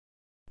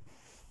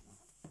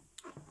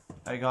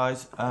Hey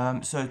guys,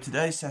 so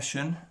today's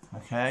session,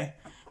 okay,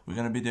 we're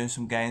going to be doing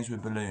some games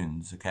with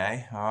balloons,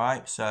 okay,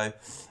 alright, so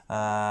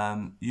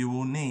you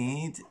will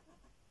need,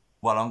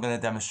 well, I'm going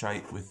to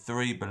demonstrate with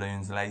 3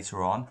 balloons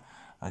later on,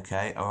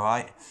 okay,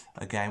 alright,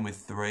 a game with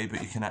 3,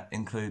 but you can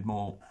include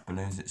more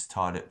balloons, it's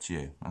tied up to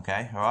you,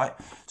 okay, alright,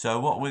 so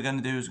what we're going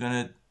to do is going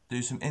to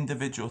do some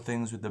individual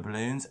things with the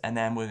balloons, and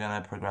then we're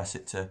going to progress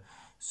it to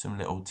some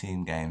little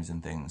team games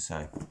and things,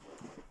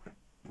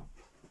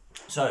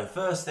 so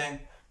first thing,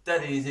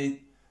 dead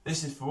easy.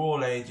 This is for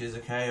all ages,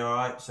 okay,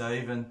 alright? So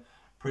even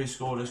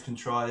preschoolers can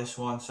try this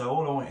one. So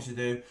all I want you to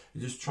do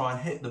is just try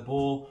and hit the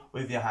ball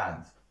with your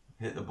hand.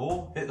 Hit the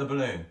ball, hit the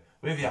balloon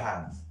with your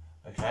hands,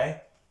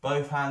 okay?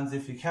 Both hands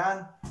if you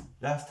can.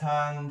 Left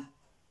hand,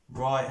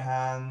 right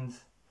hand,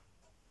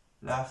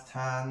 left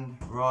hand,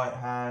 right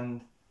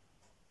hand,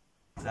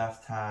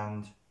 left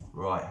hand,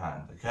 right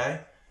hand,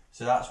 okay?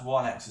 So that's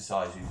one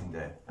exercise you can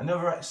do.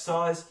 Another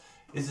exercise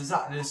is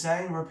exactly the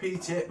same.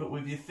 Repeat it, but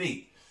with your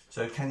feet.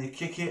 So can you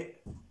kick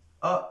it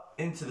up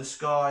into the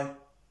sky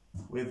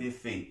with your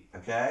feet,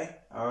 okay?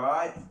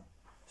 Alright?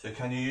 So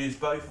can you use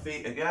both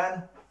feet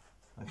again?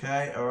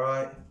 Okay,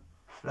 alright.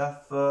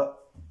 Left foot,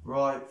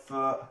 right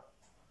foot,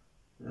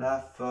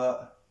 left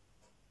foot,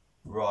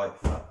 right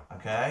foot,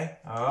 okay?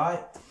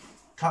 Alright?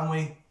 Can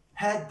we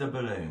head the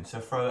balloon? So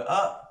throw it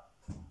up,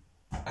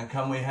 and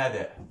can we head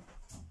it?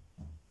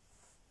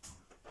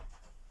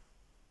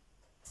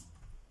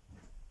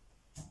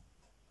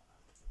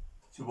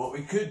 So what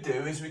we could do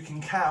is we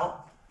can count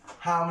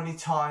how many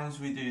times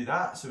we do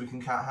that. So we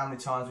can count how many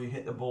times we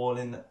hit the ball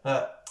in,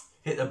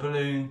 hit the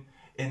balloon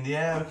in the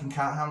air. We can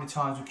count how many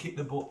times we kick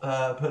the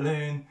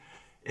balloon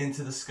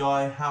into the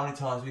sky. How many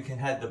times we can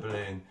head the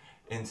balloon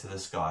into the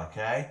sky.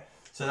 Okay.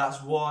 So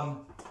that's one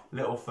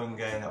little fun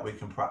game that we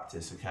can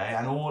practice. Okay,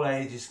 and all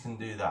ages can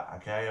do that.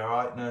 Okay. All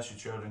right. Nursery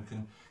children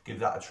can give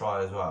that a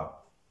try as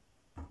well.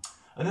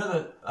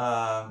 Another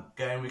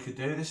game we could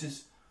do. This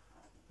is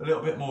a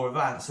little bit more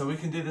advanced, so we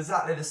can do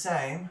exactly the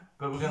same,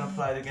 but we're going to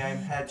play the game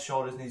head,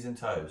 shoulders, knees and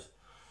toes.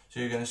 So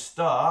you're going to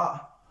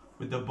start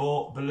with the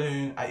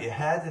balloon at your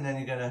head, and then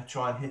you're going to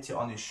try and hit it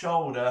on your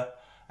shoulder,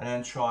 and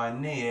then try and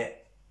knee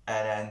it,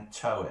 and then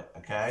toe it,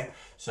 okay?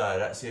 So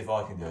let's see if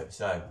I can do it.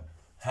 So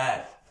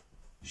head,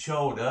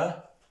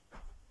 shoulder,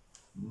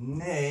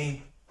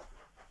 knee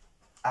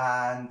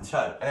and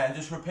toe, and then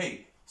just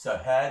repeat. So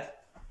head,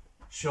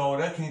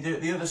 shoulder, can you do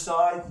it the other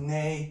side?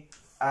 Knee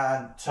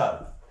and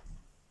toe.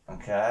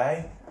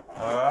 Okay,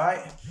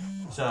 alright,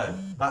 so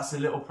that's a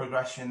little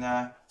progression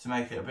there to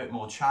make it a bit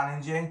more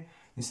challenging.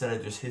 Instead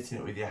of just hitting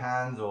it with your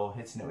hands or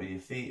hitting it with your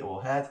feet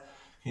or head,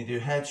 can you do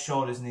head,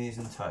 shoulders, knees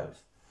and toes?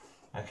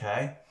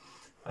 Okay,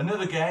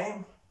 another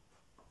game,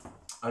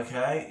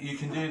 okay, you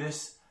can do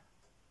this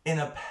in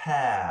a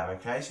pair,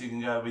 okay, so you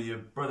can go with your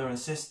brother and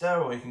sister,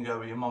 or you can go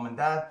with your mum and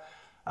dad,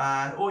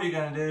 and all you're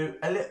going to do,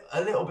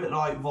 a little bit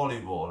like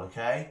volleyball,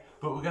 okay,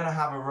 but we're going to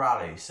have a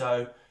rally.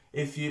 So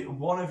if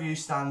one of you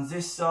stands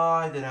this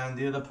side and then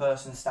the other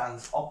person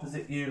stands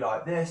opposite you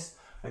like this,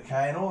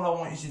 okay, and all I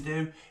want you to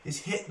do is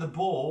hit the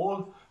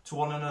ball to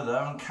one another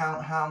and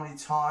count how many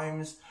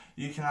times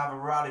you can have a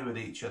rally with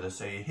each other.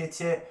 So you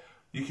hit it,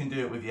 you can do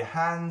it with your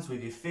hands,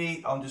 with your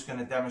feet. I'm just going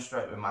to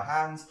demonstrate with my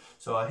hands.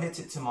 So I hit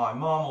it to my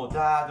mum or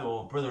dad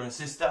or brother and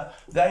sister.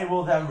 They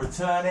will then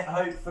return it,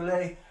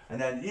 hopefully,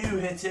 and then you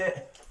hit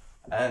it,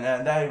 and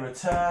then they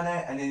return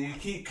it, and then you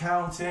keep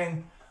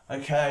counting,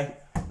 okay,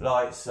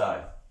 like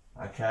so.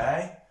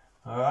 Okay,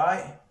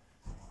 alright,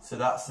 so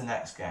that's the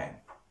next game.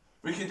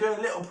 We can do a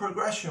little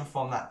progression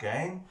from that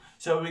game.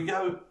 So we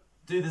go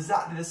do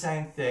exactly the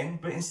same thing,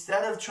 but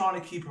instead of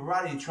trying to keep a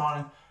rally, you're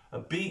trying to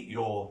beat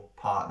your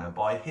partner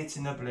by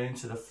hitting the balloon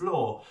to the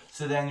floor.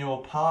 So then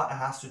your partner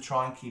has to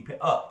try and keep it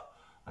up.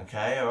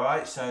 Okay,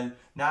 alright, so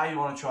now you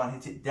want to try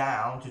and hit it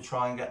down to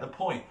try and get the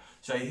point.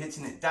 So you're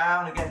hitting it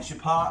down against your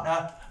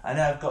partner, and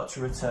they've got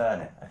to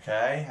return it,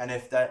 okay? And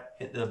if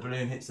the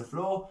balloon hits the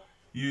floor,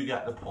 you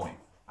get the point.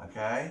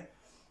 Okay,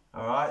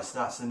 alright, so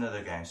that's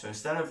another game. So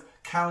instead of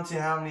counting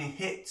how many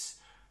hits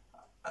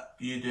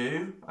you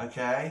do,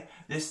 okay,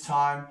 this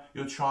time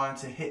you're trying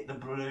to hit the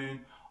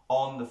balloon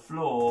on the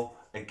floor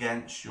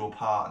against your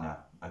partner,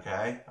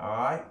 okay,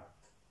 alright.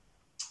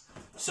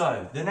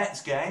 So the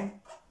next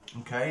game,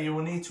 okay, you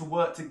will need to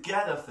work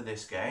together for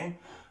this game,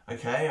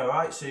 okay,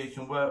 alright, so you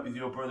can work with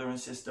your brother and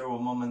sister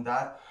or mum and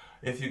dad.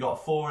 If you've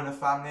got 4 in a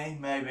family,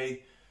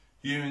 maybe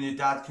you and your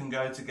dad can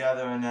go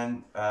together, and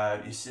then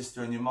your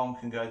sister and your mom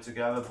can go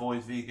together,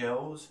 boys v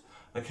girls,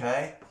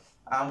 okay?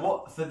 And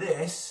what for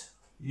this,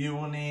 you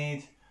will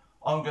need,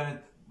 I'm going to,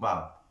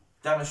 well,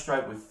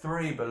 demonstrate with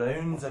 3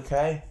 balloons,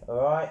 okay?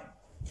 Alright,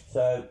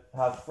 so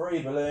have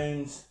 3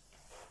 balloons,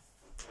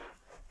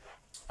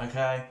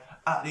 okay,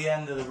 at the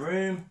end of the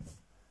room,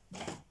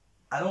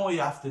 and all you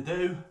have to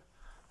do,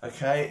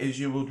 okay, is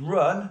you would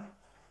run,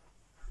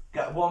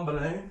 get 1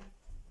 balloon,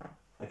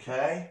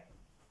 okay,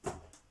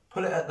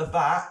 put it at the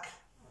back,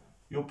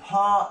 your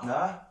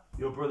partner,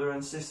 your brother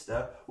and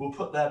sister, will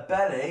put their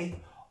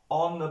belly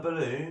on the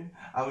balloon,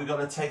 and we've got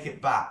to take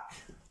it back.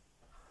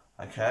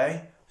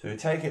 Okay, So we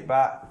take it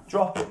back,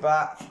 drop it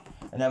back,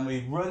 and then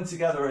we run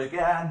together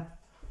again.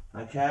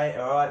 Okay,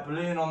 all right,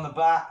 balloon on the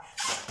back,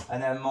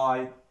 and then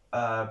my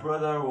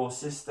brother or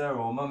sister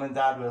or mum and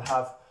dad will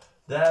have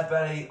their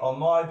belly on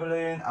my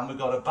balloon, and we've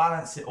got to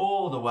balance it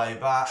all the way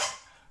back.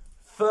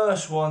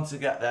 First one to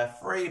get their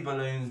 3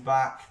 balloons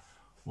back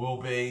will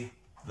be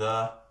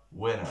the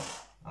winner.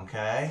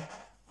 Okay,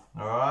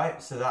 all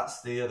right, so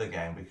that's the other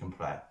game we can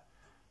play.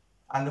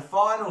 And the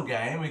final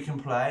game we can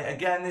play,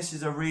 again, this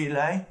is a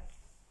relay.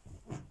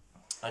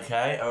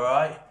 Okay, all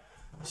right,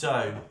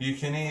 so you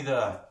can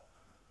either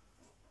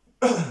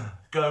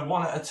go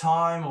 1 at a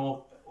time,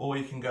 or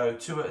you can go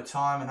 2 at a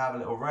time and have a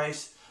little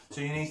race. So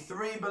you need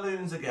 3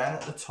 balloons again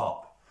at the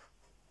top.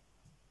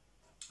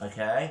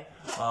 Okay,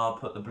 I'll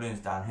put the balloons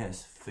down here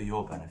for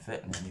your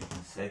benefit, and then you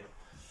can see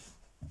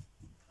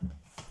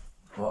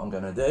what I'm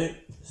going to do.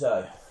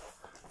 So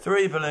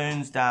 3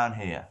 balloons down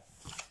here.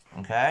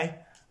 Okay,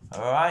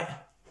 all right,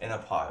 in a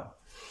pile.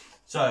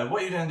 So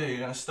what you're going to do,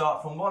 you're going to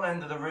start from one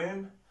end of the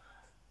room.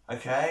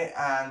 Okay,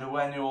 and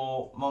when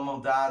your mum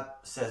or dad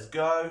says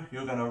go,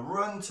 you're going to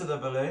run to the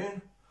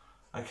balloon.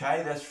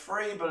 Okay, there's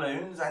 3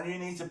 balloons, and you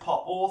need to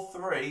pop all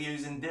 3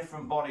 using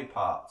different body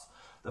parts.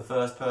 The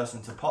first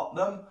person to pop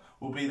them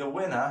will be the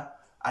winner,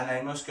 and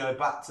they must go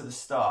back to the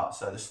start.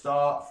 So the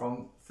start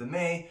for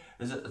me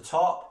is at the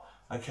top.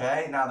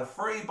 Okay, now the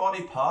 3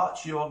 body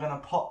parts you are going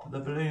to pop the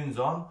balloons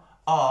on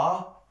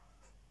are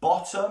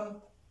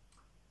bottom,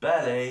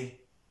 belly,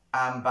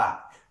 and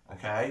back.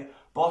 Okay,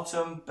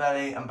 bottom,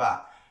 belly, and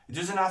back. It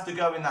doesn't have to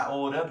go in that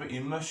order, but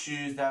you must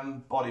use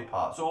them body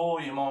parts.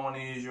 Or you might want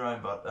to use your own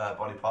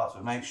body parts,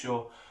 but make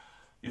sure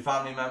your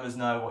family members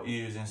know what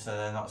you're using so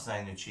they're not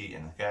saying you're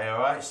cheating. Okay, all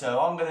right? So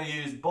I'm going to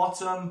use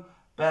bottom,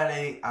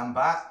 belly, and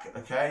back.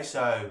 Okay,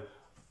 so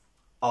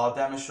I'll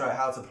demonstrate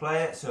how to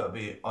play it. So it'll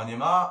be on your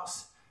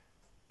marks,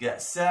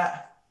 get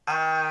set,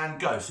 and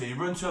go. So you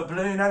run to a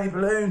balloon, any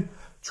balloon,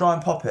 try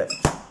and pop it.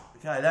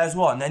 Okay, there's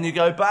one. Then you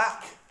go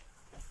back,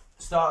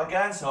 start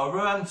again. So I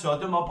run, so I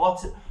do my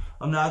bottom.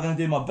 I'm now going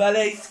to do my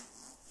belly,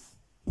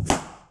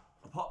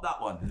 pop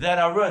that one, then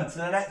I run to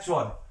the next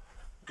one,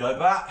 go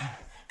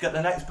back, get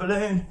the next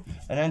balloon,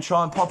 and then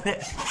try and pop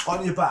it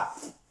on your back.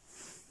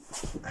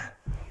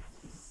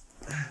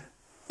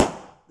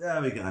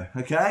 There we go,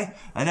 okay?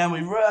 And then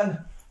we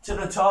run to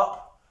the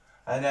top,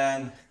 and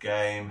then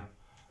game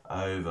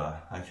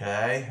over,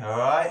 okay? All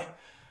right?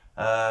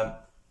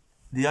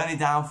 The only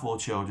downfall,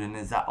 children,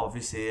 is that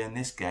obviously in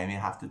this game you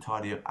have to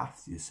tidy up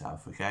after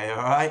yourself, okay?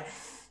 All right?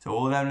 So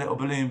all them little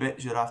balloon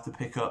bits you'll have to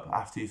pick up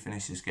after you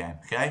finish this game,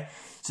 okay?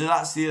 So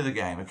that's the other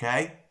game,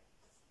 okay?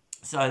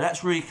 So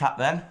let's recap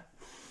then.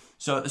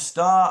 So at the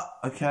start,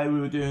 okay, we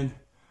were doing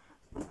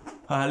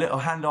little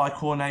hand-eye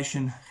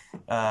coordination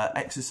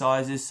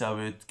exercises. So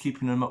we're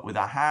keeping them up with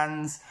our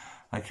hands,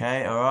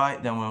 okay, all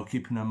right? Then we were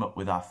keeping them up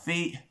with our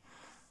feet.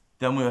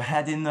 Then we were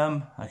heading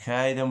them,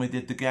 okay? Then we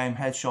did the game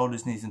head,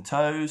 shoulders, knees and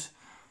toes,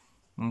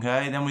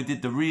 okay? Then we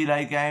did the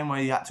relay game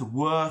where you had to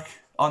work.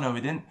 Oh, no,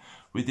 we didn't.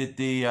 We did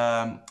the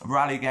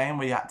rally game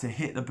where you had to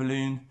hit the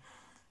balloon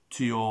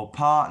to your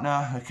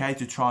partner, okay,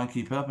 to try and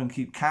keep up and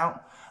keep count.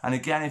 And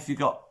again, if you've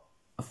got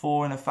a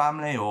 4 in a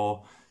family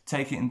or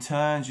take it in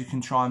turns, you can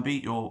try and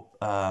beat your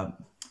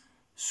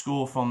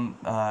score from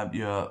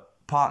your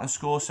partner's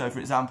score. So, for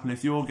example,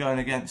 if you're going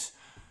against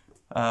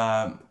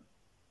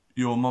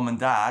your mum and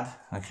dad,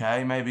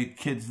 okay, maybe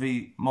kids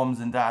v mums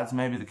and dads,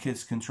 maybe the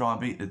kids can try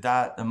and beat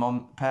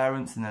the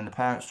parents, and then the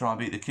parents try and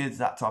beat the kids,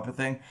 that type of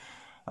thing.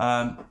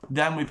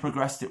 Then we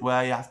progressed it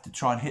where you have to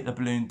try and hit the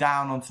balloon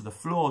down onto the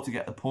floor to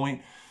get the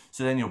point.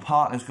 So then your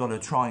partner's got to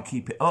try and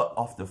keep it up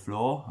off the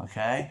floor,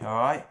 okay, all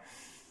right.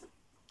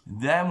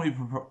 Then we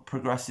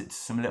progressed it to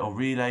some little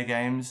relay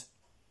games,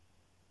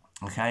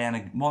 okay,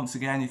 and once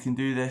again you can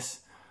do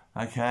this,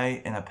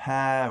 okay, in a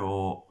pair,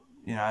 or,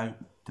 you know,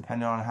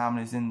 depending on how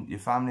many's in your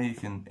family, you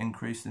can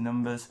increase the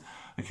numbers,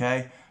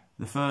 okay.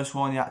 The first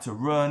one you had to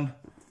run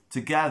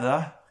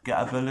together,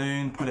 get a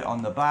balloon, put it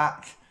on the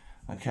back,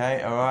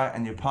 okay, all right,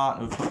 and your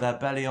partner would put their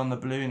belly on the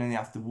balloon, and you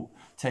have to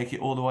take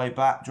it all the way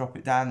back, drop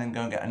it down, then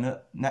go and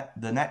get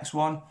the next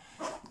one.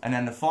 And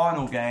then the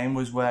final game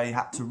was where you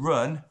had to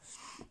run,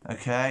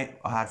 okay.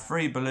 I had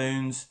 3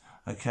 balloons,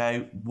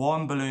 okay,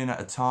 1 balloon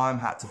at a time,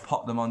 had to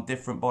pop them on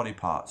different body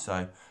parts.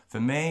 So for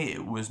me,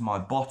 it was my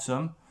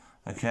bottom,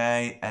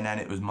 okay, and then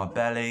it was my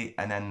belly,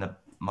 and then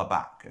my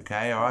back,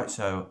 okay, all right.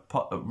 So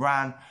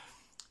ran,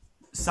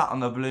 sat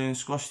on the balloon,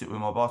 squashed it with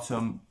my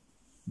bottom,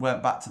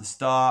 went back to the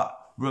start,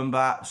 run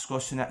back,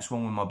 squash the next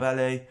one with my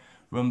belly,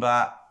 run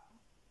back,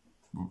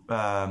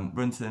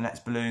 run to the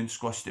next balloon,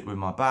 squashed it with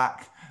my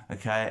back,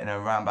 okay, and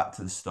then ran back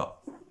to the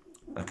stop,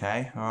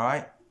 okay, all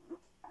right.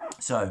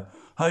 So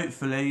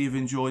hopefully you've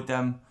enjoyed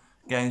them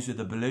games with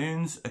the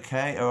balloons,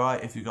 okay, all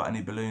right. If you've got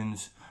any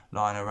balloons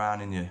lying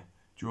around in your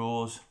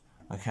drawers,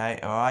 okay,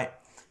 all right.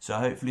 So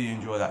hopefully you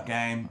enjoy that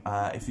game.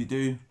 If you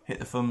do, hit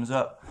the thumbs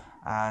up,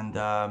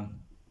 and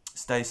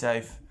stay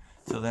safe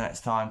till the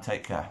next time.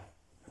 Take care.